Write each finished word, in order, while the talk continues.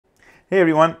Hey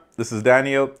everyone, this is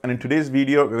Daniel, and in today's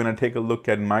video, we're going to take a look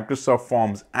at Microsoft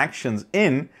Forms actions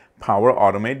in Power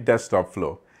Automate Desktop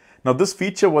Flow. Now, this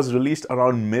feature was released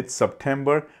around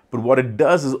mid-September, but what it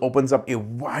does is opens up a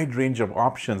wide range of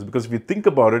options, because if you think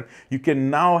about it, you can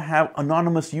now have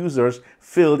anonymous users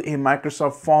fill a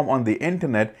Microsoft form on the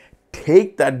internet,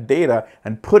 take that data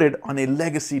and put it on a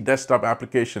legacy desktop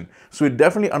application. So it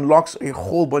definitely unlocks a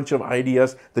whole bunch of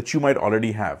ideas that you might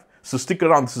already have. So stick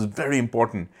around, this is very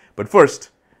important. But first,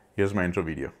 here's my intro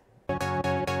video.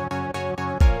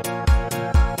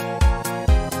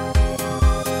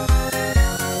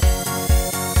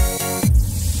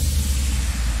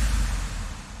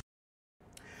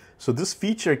 So this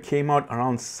feature came out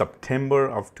around September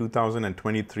of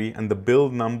 2023, and the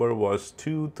build number was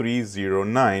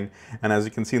 2309. And as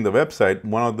you can see in the website,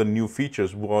 one of the new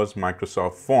features was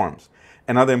Microsoft Forms.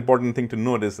 Another important thing to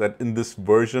note is that in this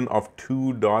version of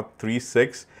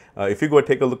 2.36, if you go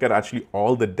take a look at actually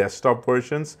all the desktop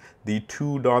versions, the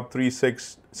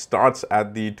 2.36 starts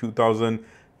at the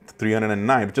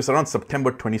 2309, which is around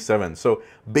September 27. So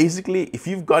basically, if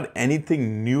you've got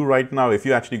anything new right now, if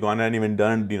you actually gone and even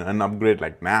done an upgrade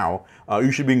like now,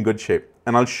 you should be in good shape.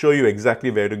 And I'll show you exactly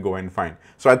where to go and find.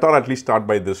 So I thought I'd at least start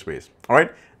by this ways. All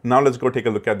right. Now let's go take a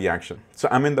look at the action. So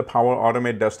I'm in the Power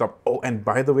Automate desktop. Oh, and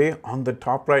by the way, on the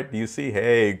top right, you see,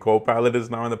 hey, Copilot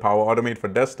is now in the Power Automate for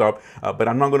desktop, but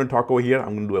I'm not going to talk over here.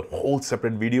 I'm going to do a whole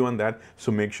separate video on that.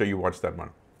 So make sure you watch that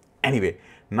one. Anyway,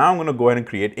 now I'm going to go ahead and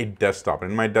create a desktop.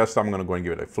 In my desktop, I'm going to go and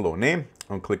give it a flow name.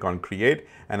 I'll click on create.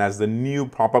 And as the new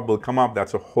pop-up will come up,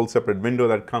 that's a whole separate window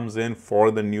that comes in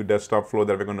for the new desktop flow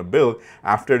that we're going to build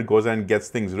after it goes and gets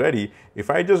things ready.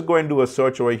 If I just go and do a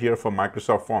search over here for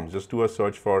Microsoft Forms, just do a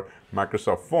search for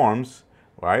Microsoft Forms,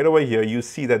 right over here, you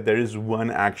see that there is one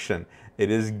action.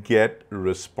 It is get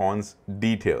response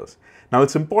details. Now,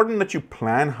 it's important that you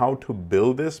plan how to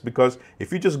build this, because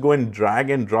if you just go and drag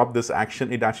and drop this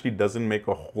action, it actually doesn't make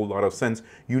a whole lot of sense.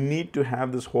 You need to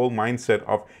have this whole mindset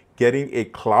of getting a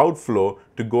cloud flow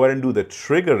to go ahead and do the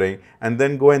triggering and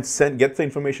then go and get the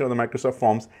information on the Microsoft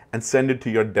Forms and send it to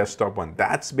your desktop one.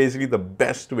 That's basically the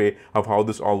best way of how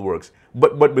this all works.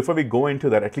 But before we go into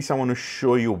that, at least I want to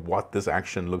show you what this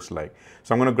action looks like.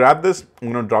 So I'm going to grab this,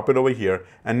 I'm going to drop it over here,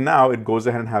 and now it goes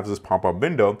ahead and has this pop-up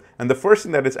window. And the first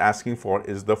thing that it's asking for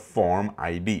is the form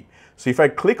ID. So if I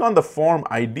click on the form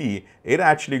ID, it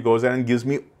actually goes ahead and gives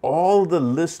me all the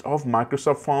list of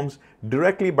Microsoft Forms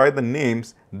directly by the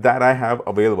names that I have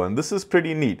available. And this is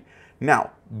pretty neat.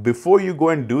 Now, before you go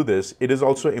and do this, it is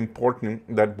also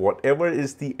important that whatever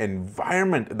is the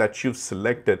environment that you've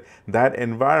selected, that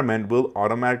environment will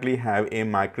automatically have a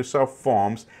Microsoft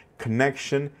Forms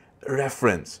connection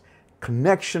reference.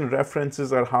 Connection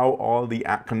references are how all the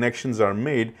connections are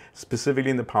made,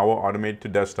 specifically in the Power Automate to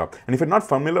desktop. And if you're not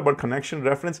familiar about connection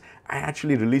reference, I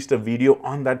actually released a video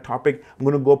on that topic. I'm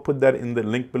going to go put that in the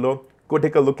link below. Go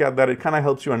take a look at that. It kind of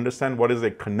helps you understand what is a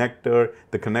connector,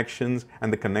 the connections,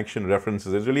 and the connection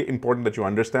references. It's really important that you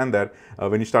understand that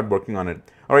when you start working on it.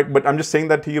 All right, but I'm just saying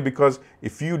that to you because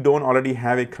if you don't already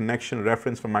have a connection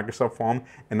reference for Microsoft Form,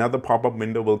 another pop-up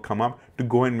window will come up to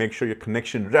go and make sure your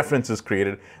connection reference is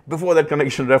created. Before that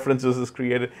connection references is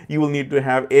created, you will need to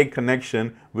have a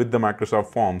connection with the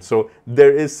Microsoft Form. So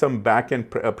there is some back-end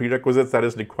prerequisites that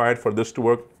is required for this to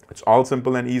work. It's all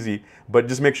simple and easy, but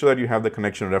just make sure that you have the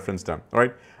connection reference done, all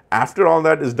right? After all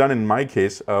that is done, in my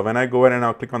case, when I go ahead and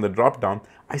I'll click on the drop down,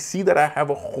 I see that I have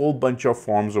a whole bunch of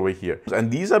forms over here. And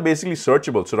these are basically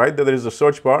searchable. So right there is a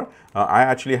search bar. I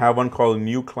actually have one called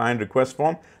new client request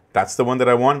form. That's the one that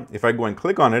I want. If I go and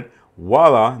click on it,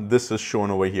 voila, this is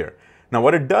shown over here. Now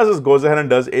what it does is goes ahead and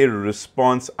does a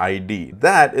response ID.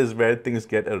 That is where things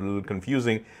get a little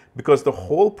confusing, because the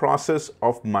whole process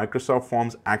of Microsoft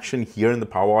Forms action here in the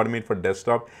Power Automate for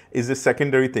desktop is a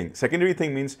secondary thing. Secondary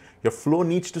thing means your flow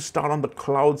needs to start on the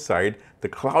cloud side. The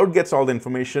cloud gets all the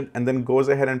information and then goes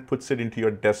ahead and puts it into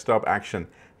your desktop action.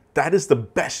 That is the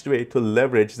best way to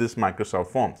leverage this Microsoft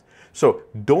Forms. So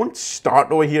don't start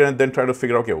over here and then try to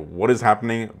figure out, okay, what is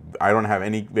happening? I don't have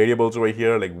any variables over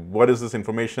here. Like, what is this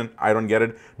information? I don't get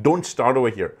it. Don't start over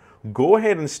here. Go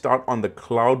ahead and start on the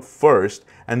cloud first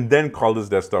and then call this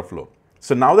desktop flow.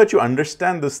 So now that you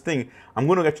understand this thing, I'm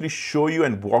going to actually show you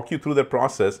and walk you through the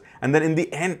process. And then in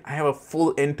the end, I have a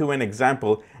full end-to-end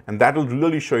example, and that will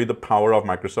really show you the power of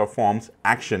Microsoft Forms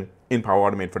action in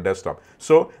Power Automate for desktop.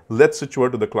 So let's switch over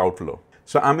to the cloud flow.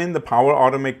 So I'm in the Power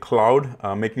Automate cloud,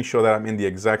 making sure that I'm in the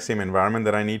exact same environment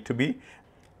that I need to be.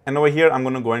 And over here, I'm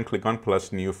going to go and click on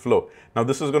plus new flow. Now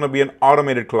this is going to be an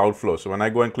automated cloud flow. So when I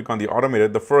go and click on the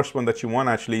automated, the first one that you want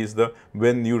actually is the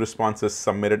when new response is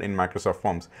submitted in Microsoft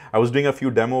Forms. I was doing a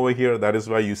few demo over here. That is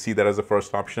why you see that as the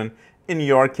first option. In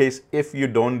your case, if you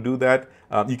don't do that,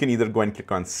 you can either go and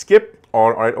click on skip,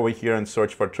 or right over here and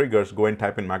search for triggers, go and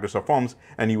type in Microsoft Forms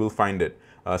and you will find it.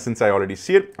 Since I already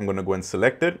see it, I'm going to go and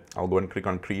select it. I'll go and click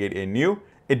on create a new.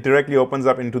 It directly opens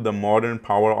up into the modern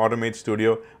Power Automate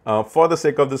Studio. For the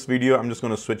sake of this video, I'm just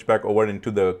going to switch back over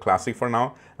into the classic for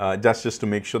now, just to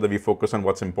make sure that we focus on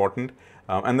what's important.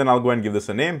 And then I'll go and give this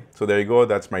a name. So there you go,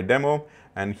 that's my demo.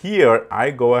 And here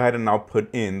I go ahead and now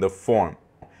put in the form.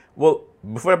 Well,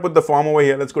 before I put the form over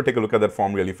here, let's go take a look at that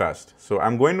form really fast. So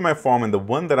I'm going to my form, and the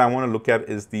one that I want to look at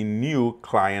is the new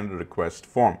client request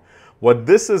form. What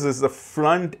this is the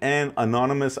front-end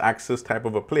anonymous access type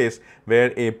of a place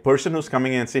where a person who's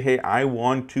coming in and say, hey, I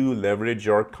want to leverage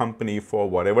your company for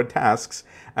whatever tasks,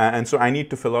 and so I need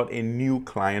to fill out a new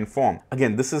client form.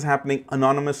 Again, this is happening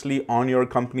anonymously on your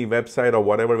company website or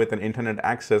whatever with an internet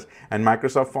access, and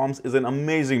Microsoft Forms is an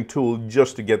amazing tool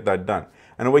just to get that done.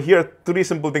 And over here, 3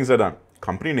 simple things are done.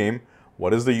 Company name,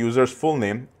 what is the user's full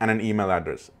name, and an email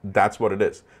address. That's what it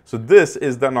is. So this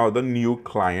is now the new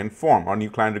client form or new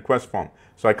client request form.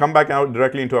 So I come back out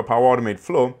directly into a Power Automate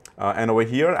flow, and over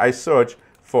here I search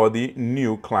for the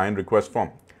new client request form.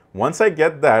 Once I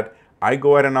get that, I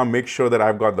go ahead and now make sure that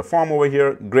I've got the form over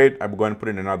here. Great, I'm going to put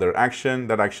in another action.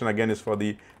 That action again is for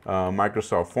the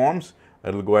Microsoft Forms.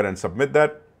 It'll go ahead and submit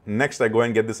that. Next, I go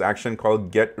and get this action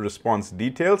called get response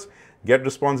details. Get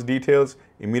response details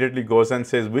immediately goes and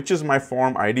says, which is my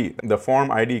form ID. The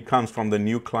form ID comes from the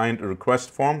new client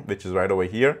request form, which is right over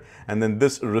here. And then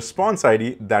this response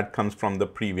ID, that comes from the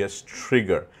previous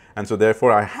trigger. And so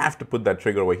therefore, I have to put that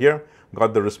trigger over here,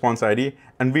 got the response ID,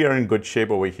 and we are in good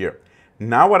shape over here.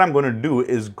 Now what I'm going to do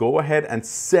is go ahead and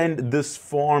send this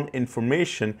form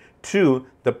information to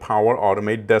the Power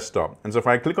Automate desktop. And so if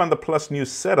I click on the plus new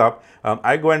setup,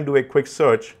 I go and do a quick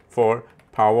search for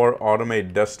Power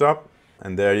Automate desktop.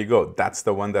 And there you go. That's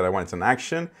the one that I want. It's an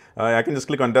action. I can just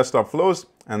click on desktop flows,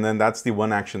 and then that's the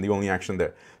one action, the only action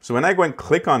there. So when I go and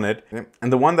click on it,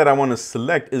 and the one that I want to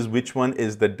select is which one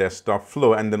is the desktop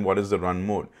flow, and then what is the run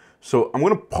mode. So I'm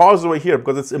going to pause over here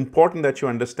because it's important that you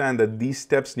understand that these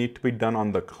steps need to be done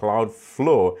on the cloud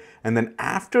flow. And then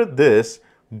after this,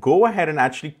 go ahead and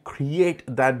actually create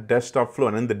that desktop flow.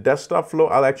 And in the desktop flow,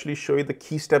 I'll actually show you the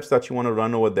key steps that you want to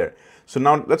run over there. So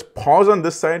now let's pause on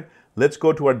this side. Let's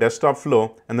go to our desktop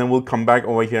flow, and then we'll come back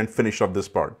over here and finish up this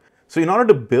part. So in order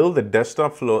to build the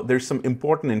desktop flow, there's some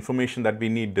important information that we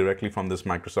need directly from this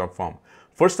Microsoft form.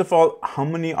 First of all, how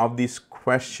many of these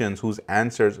questions whose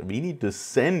answers we need to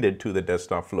send it to the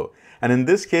desktop flow? And in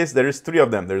this case, there is 3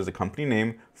 of them. There's the company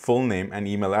name, full name, and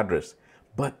email address.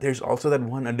 But there's also that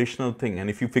one additional thing. And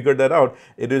if you figure that out,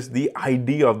 it is the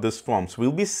ID of this form. So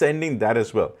we'll be sending that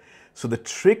as well. So the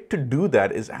trick to do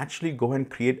that is actually go and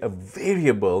create a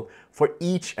variable for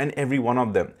each and every one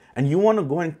of them. And you want to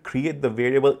go and create the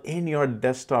variable in your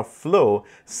desktop flow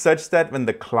such that when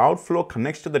the cloud flow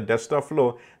connects to the desktop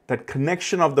flow, that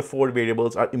connection of the 4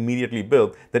 variables are immediately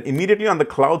built. That immediately on the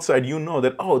cloud side, you know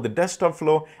that, oh, the desktop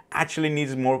flow actually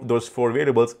needs more of those 4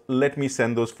 variables. Let me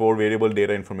send those 4 variable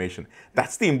data information.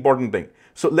 That's the important thing.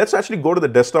 So let's actually go to the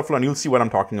desktop flow and you'll see what I'm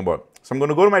talking about. So I'm going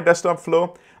to go to my desktop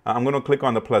flow. I'm going to click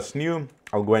on the plus new.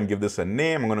 I'll go and give this a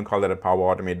name. I'm going to call that a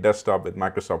Power Automate desktop with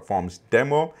Microsoft Forms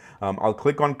demo. I'll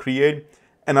click on create.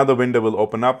 Another window will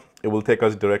open up. It will take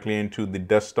us directly into the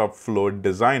desktop flow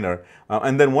designer.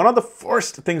 And then one of the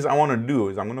first things I want to do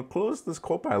is I'm going to close this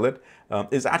Copilot,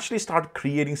 is actually start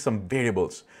creating some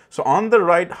variables. So on the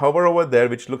right, hover over there,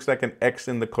 which looks like an X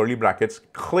in the curly brackets,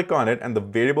 click on it and the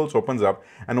variables opens up.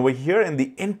 And over here in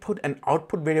the input and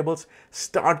output variables,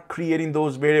 start creating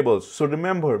those variables. So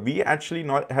remember, we actually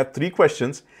have 3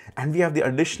 questions and we have the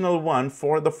additional one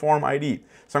for the form ID.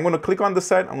 So I'm going to click on this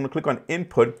side, I'm going to click on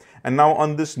input, and now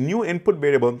on this new input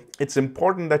variable, it's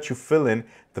important that you fill in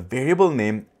the variable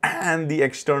name and the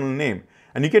external name.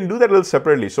 And you can do that a little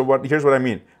separately. So here's what I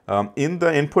mean. In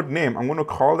the input name, I'm going to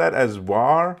call that as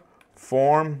var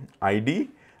form ID,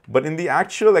 but in the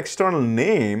actual external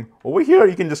name, over here,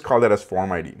 you can just call that as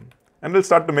form ID. And it'll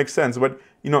start to make sense, but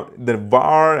you know, the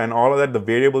var and all of that, the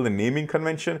variable, the naming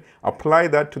convention, apply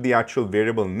that to the actual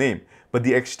variable name. But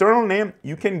the external name,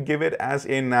 you can give it as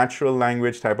a natural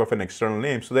language type of an external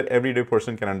name so that everyday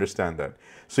person can understand that.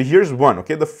 So here's one,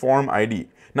 okay, the form ID.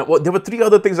 Now, there were 3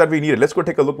 other things that we needed. Let's go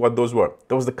take a look what those were.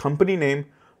 There was the company name,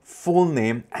 full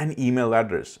name, and email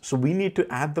address. So we need to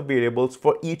add the variables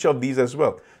for each of these as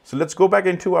well. So let's go back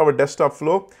into our desktop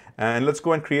flow And let's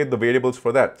go and create the variables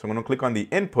for that. So I'm going to click on the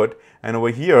input, and over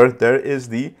here, there is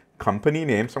the company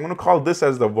name. So I'm going to call this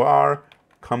as the var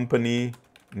company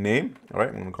name. All right,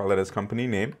 I'm going to call that as company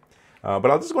name.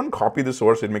 But I'll just go and copy the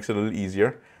source. It makes it a little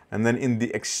easier. And then in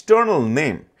the external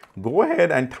name, go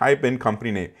ahead and type in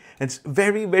company name. It's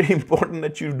very, very important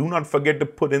that you do not forget to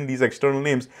put in these external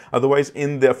names. Otherwise,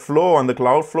 in the flow, on the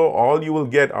cloud flow, all you will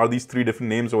get are these 3 different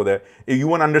names over there. You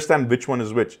won't understand which one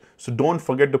is which. So don't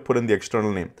forget to put in the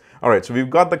external name. All right, so we've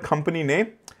got the company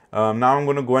name. Now I'm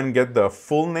going to go and get the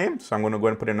full name. So I'm going to go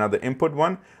and put another input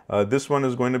one. This one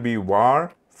is going to be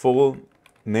var full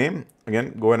name.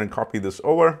 Again, go ahead and copy this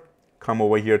over. Come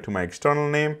over here to my external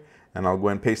name, and I'll go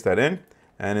and paste that in.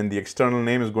 And in the external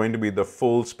name is going to be the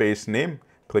full space name.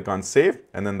 Click on save.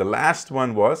 And then the last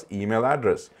one was email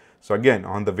address. So again,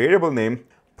 on the variable name,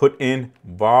 put in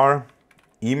var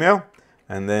email.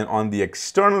 And then on the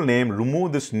external name,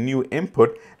 remove this new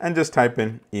input and just type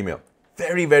in email.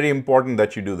 Very, very important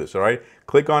that you do this, all right?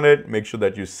 Click on it, make sure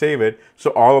that you save it.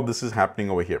 So all of this is happening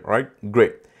over here, all right?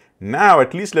 Great. Now,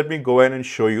 at least let me go ahead and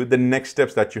show you the next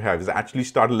steps that you have is actually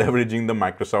start leveraging the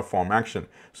Microsoft Form action.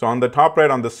 So on the top right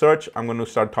on the search, I'm going to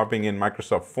start typing in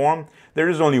Microsoft Form. There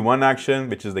is only one action,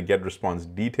 which is the get response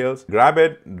details. Grab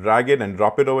it, drag it, and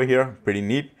drop it over here. Pretty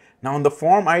neat. Now on the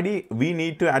form ID, we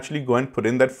need to actually go and put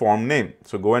in that form name.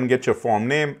 So go and get your form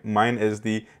name. Mine is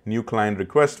the new client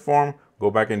request form. Go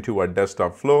back into our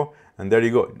desktop flow, and there you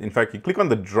go. In fact, you click on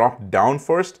the drop down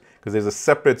first because there's a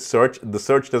separate search. The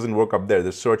search doesn't work up there.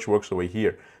 The search works over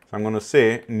here. So I'm going to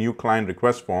say new client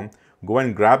request form. Go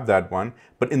and grab that one.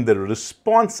 But in the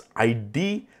response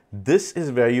ID, this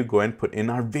is where you go and put in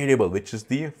our variable, which is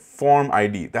the form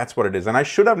ID. That's what it is. And I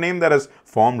should have named that as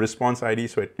form response ID,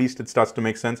 so at least it starts to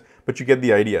make sense. But you get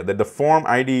the idea that the form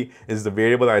ID is the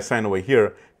variable I assign over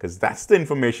here because that's the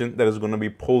information that is going to be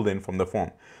pulled in from the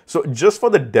form. So just for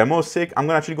the demo's sake, I'm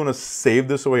actually going to save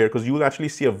this over here because you will actually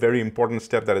see a very important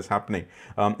step that is happening.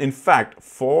 In fact,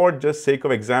 for just sake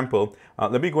of example,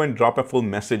 let me go and drop a full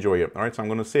message over here. All right, so I'm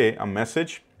going to say a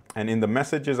message, and in the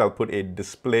messages, I'll put a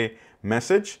display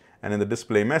message, and in the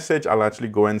display message, I'll actually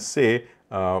go and say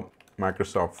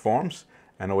Microsoft Forms.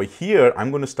 And over here,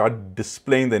 I'm going to start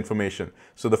displaying the information.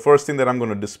 So the first thing that I'm going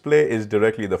to display is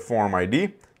directly the form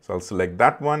ID. So I'll select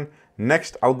that one.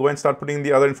 Next, I'll go and start putting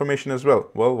the other information as well.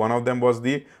 Well, one of them was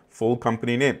the full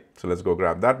company name. So let's go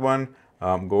grab that one.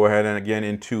 Go ahead and again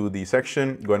into the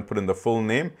section, go and put in the full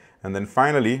name. And then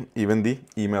finally, even the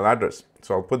email address.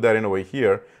 So I'll put that in over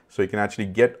here so you can actually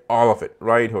get all of it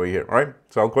right over here, all right?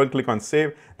 So I'll go and click on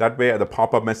save. That way the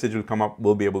pop-up message will come up.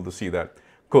 We'll be able to see that.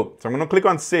 Cool. So I'm going to click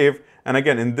on save. And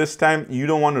again, in this time, you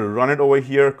don't want to run it over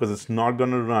here because it's not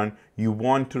going to run. You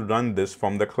want to run this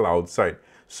from the cloud side.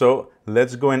 So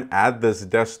let's go and add this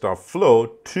desktop flow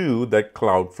to that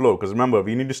cloud flow. Because remember,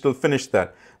 we need to still finish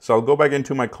that. So I'll go back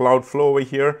into my cloud flow over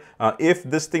here. If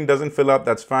this thing doesn't fill up,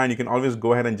 that's fine. You can always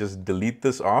go ahead and just delete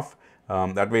this off.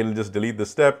 That way it'll just delete the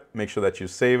step. Make sure that you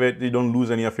save it. You don't lose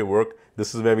any of your work.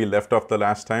 This is where we left off the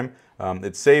last time.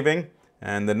 It's saving.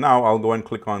 And then now I'll go and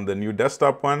click on the new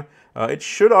desktop one. It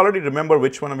should already remember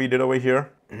which one we did over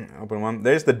here. Open one.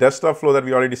 There's the desktop flow that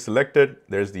we already selected.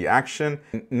 There's the action.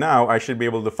 Now I should be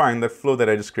able to find the flow that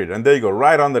I just created. And there you go,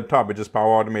 right on the top, which is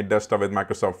Power Automate Desktop with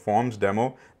Microsoft Forms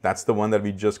demo. That's the one that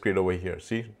we just created over here.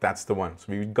 See, that's the one. So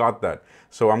we got that.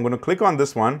 So I'm going to click on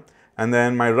this one. And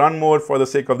then my run mode, for the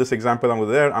sake of this example, I'm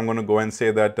going to go and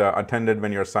say that attended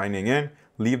when you're signing in.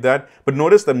 Leave that. But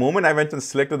notice the moment I went and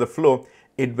selected the flow,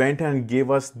 it went and gave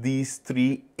us these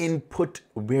 3 input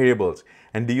variables.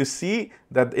 And do you see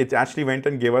that it actually went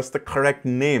and gave us the correct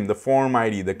name, the form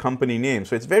ID, the company name.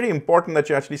 So it's very important that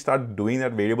you actually start doing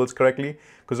that variables correctly.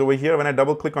 Because over here, when I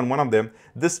double click on one of them,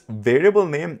 this variable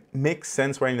name makes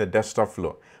sense while in the desktop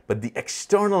flow. But the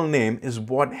external name is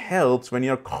what helps when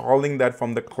you're calling that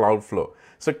from the cloud flow.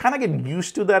 So kind of get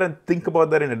used to that and think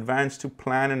about that in advance to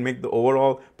plan and make the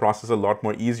overall process a lot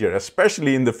more easier,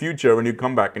 especially in the future when you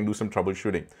come back and do some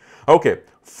troubleshooting. Okay,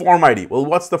 form ID. Well,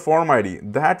 what's the form ID?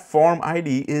 That form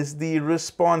ID is the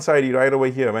response ID right over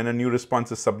here when a new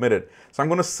response is submitted. So I'm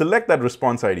going to select that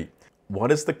response ID.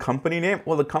 What is the company name?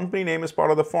 Well, the company name is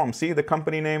part of the form. See the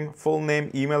company name, full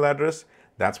name, email address.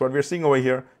 That's what we're seeing over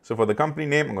here. So for the company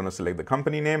name, I'm going to select the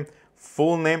company name.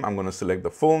 Full name, I'm going to select the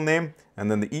full name.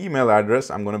 And then the email address,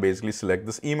 I'm going to basically select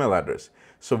this email address.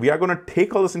 So we are going to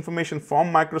take all this information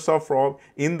from Microsoft Form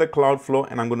in the cloud flow,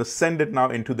 and I'm going to send it now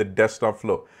into the desktop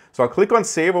flow. So I'll click on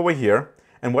save over here.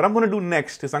 And what I'm going to do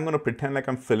next is I'm going to pretend like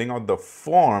I'm filling out the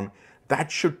form. That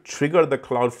should trigger the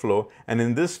cloud flow. And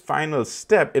in this final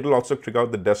step, it'll also trigger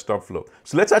out the desktop flow.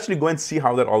 So let's actually go and see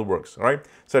how that all works. All right.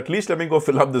 So at least let me go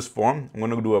fill up this form. I'm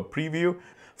going to do a preview.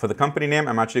 For the company name,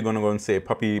 I'm actually going to go and say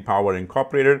Puppy Power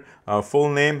Incorporated. Full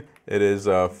name, it is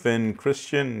Finn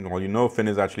Christian. Well, you know Finn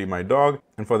is actually my dog.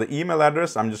 And for the email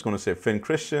address, I'm just going to say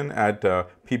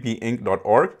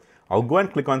finnchristian@ppinc.org. I'll go and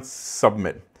click on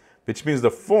Submit, which means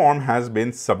the form has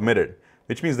been submitted.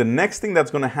 Which means the next thing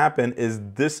that's going to happen is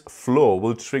this flow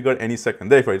will trigger any second.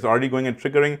 Therefore, it's already going and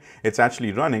triggering. It's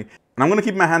actually running. And I'm going to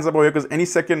keep my hands up over here because any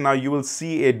second now you will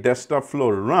see a desktop flow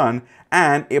run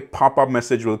and a pop-up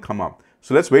message will come up.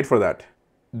 So let's wait for that.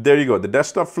 There you go. The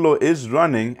desktop flow is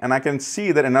running and I can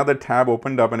see that another tab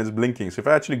opened up and is blinking. So if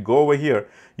I actually go over here,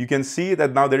 you can see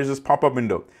that now there is this pop-up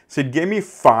window. So it gave me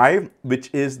 5, which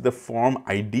is the form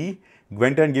ID.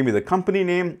 Went and gave me the company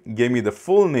name, gave me the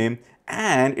full name,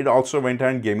 and it also went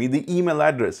and gave me the email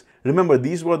address. Remember,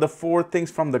 these were the 4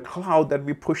 things from the cloud that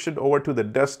we pushed it over to the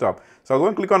desktop. So I'll go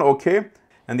and click on OK.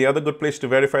 And the other good place to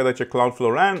verify that your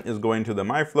Cloudflow ran is going to the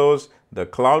My Flows, the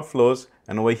Cloud Flows,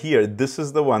 and over here, this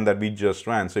is the one that we just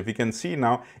ran. So if you can see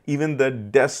now, even the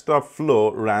desktop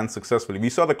flow ran successfully. We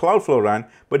saw the Cloudflow ran,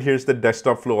 but here's the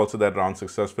desktop flow also that ran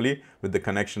successfully with the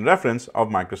connection reference of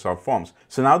Microsoft Forms.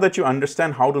 So now that you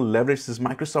understand how to leverage this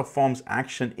Microsoft Forms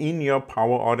action in your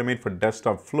Power Automate for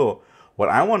desktop flow, what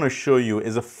I want to show you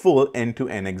is a full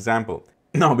end-to-end example.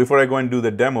 Now, before I go and do the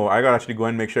demo, I gotta actually go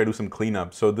and make sure I do some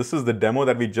cleanup. So this is the demo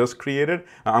that we just created.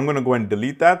 I'm gonna go and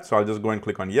delete that. So I'll just go and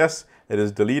click on yes, it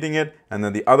is deleting it. And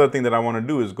then the other thing that I wanna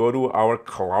do is go to our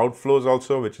cloud flows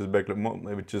also, which is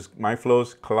My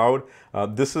Flows Cloud.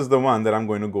 This is the one that I'm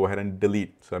going to go ahead and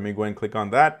delete. So let me go and click on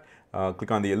that,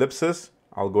 click on the ellipsis.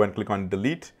 I'll go and click on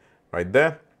delete right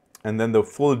there. And then the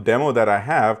full demo that I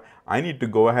have, I need to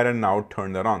go ahead and now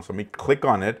turn that on. So let me click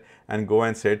on it and go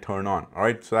and say turn on. All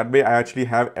right, so that way I actually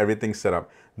have everything set up.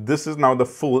 This is now the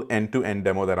full end-to-end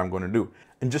demo that I'm going to do.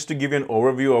 And just to give you an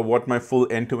overview of what my full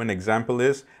end-to-end example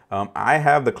is, I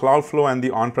have the cloud flow and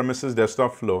the on-premises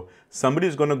desktop flow. Somebody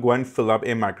is going to go and fill up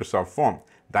a Microsoft form.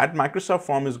 That Microsoft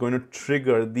form is going to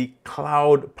trigger the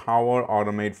Cloud Power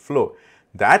Automate flow.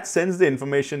 That sends the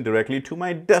information directly to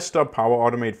my desktop Power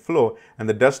Automate flow, and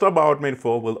the desktop Power Automate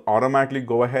flow will automatically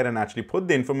go ahead and actually put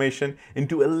the information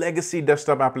into a legacy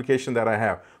desktop application that I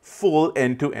have. Full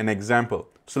end-to-end example.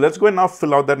 So let's go and now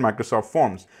fill out that Microsoft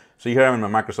Forms. So here I'm in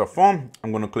my Microsoft form.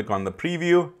 I'm going to click on the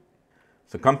preview.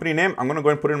 So company name, I'm going to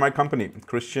go and put in my company,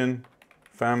 Christian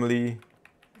Family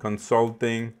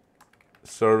Consulting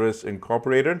Service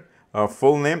Incorporated.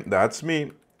 Full name, that's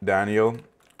me, Daniel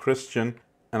Christian.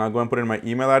 And I'll go and put in my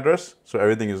email address. So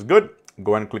everything is good.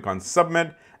 Go and click on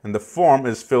submit and the form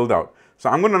is filled out. So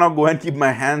I'm going to now go and keep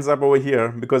my hands up over here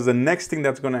because the next thing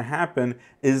that's going to happen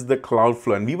is the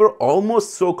Cloudflow. And we were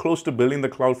almost so close to building the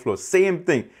Cloudflow. Same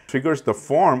thing, triggers the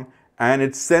form and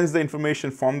it sends the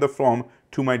information from the form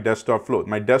to my desktop flow.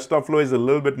 My desktop flow is a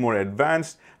little bit more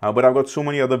advanced, but I've got so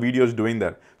many other videos doing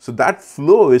that. So that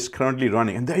flow is currently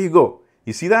running. And there you go.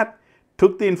 You see that?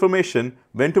 Took the information,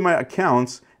 went to my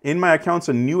accounts. In my accounts,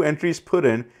 a new entry is put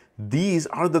in. These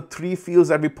are the 3 fields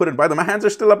that we put in. By the way, my hands are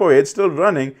still up away. It's still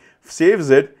running,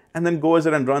 saves it, and then goes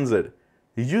ahead and runs it.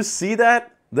 Did you see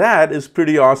that? That is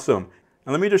pretty awesome.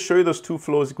 And let me just show you those 2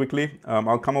 flows quickly.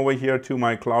 I'll come over here to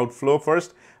my cloud flow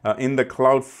first. In the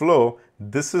cloud flow,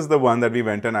 this is the one that we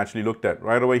went and actually looked at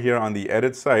right over here on the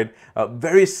edit side.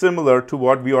 Very similar to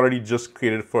what we already just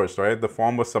created first, right? The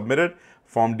form was submitted,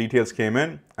 form details came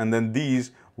in, and then these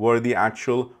were the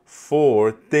actual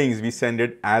 4 things we send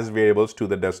it as variables to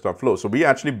the desktop flow. So we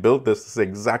actually built this. This is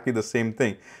exactly the same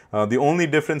thing. The only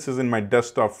difference is in my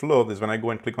desktop flow is when I go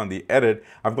and click on the edit,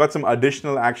 I've got some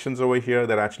additional actions over here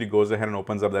that actually goes ahead and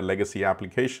opens up that legacy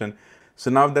application. So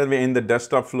now that we're in the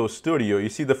desktop flow studio, you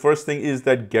see the first thing is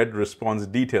that get response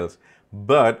details.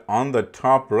 But on the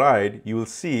top right, you will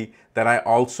see that I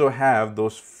also have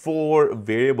those 4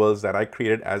 variables that I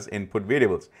created as input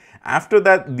variables. After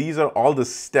that, these are all the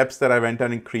steps that I went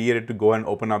on and created to go and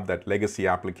open up that legacy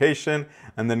application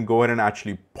and then go ahead and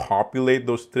actually populate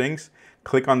those things,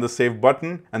 click on the save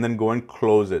button and then go and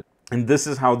close it. And this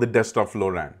is how the desktop flow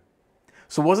ran.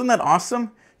 So wasn't that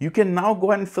awesome? You can now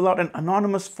go ahead and fill out an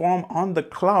anonymous form on the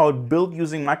cloud built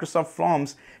using Microsoft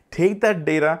Forms, take that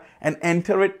data and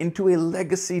enter it into a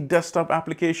legacy desktop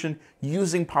application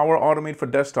using Power Automate for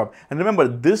desktop. And remember,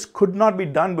 this could not be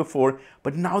done before,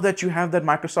 but now that you have that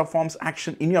Microsoft Forms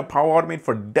action in your Power Automate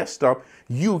for desktop,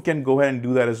 you can go ahead and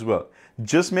do that as well.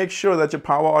 Just make sure that your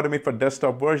Power Automate for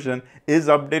desktop version is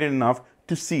updated enough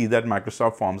to see that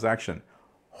Microsoft Forms action.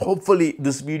 Hopefully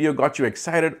this video got you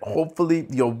excited. Hopefully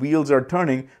your wheels are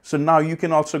turning. So now you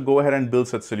can also go ahead and build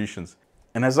such solutions.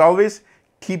 And as always,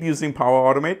 keep using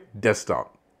Power Automate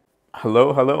desktop.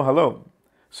 Hello, hello, hello.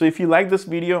 So if you like this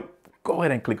video, go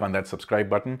ahead and click on that subscribe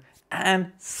button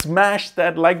and smash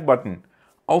that like button.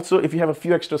 Also, if you have a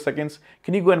few extra seconds,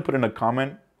 can you go ahead and put in a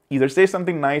comment? Either say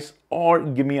something nice or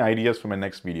give me ideas for my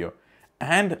next video.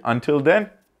 And until then,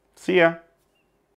 see ya.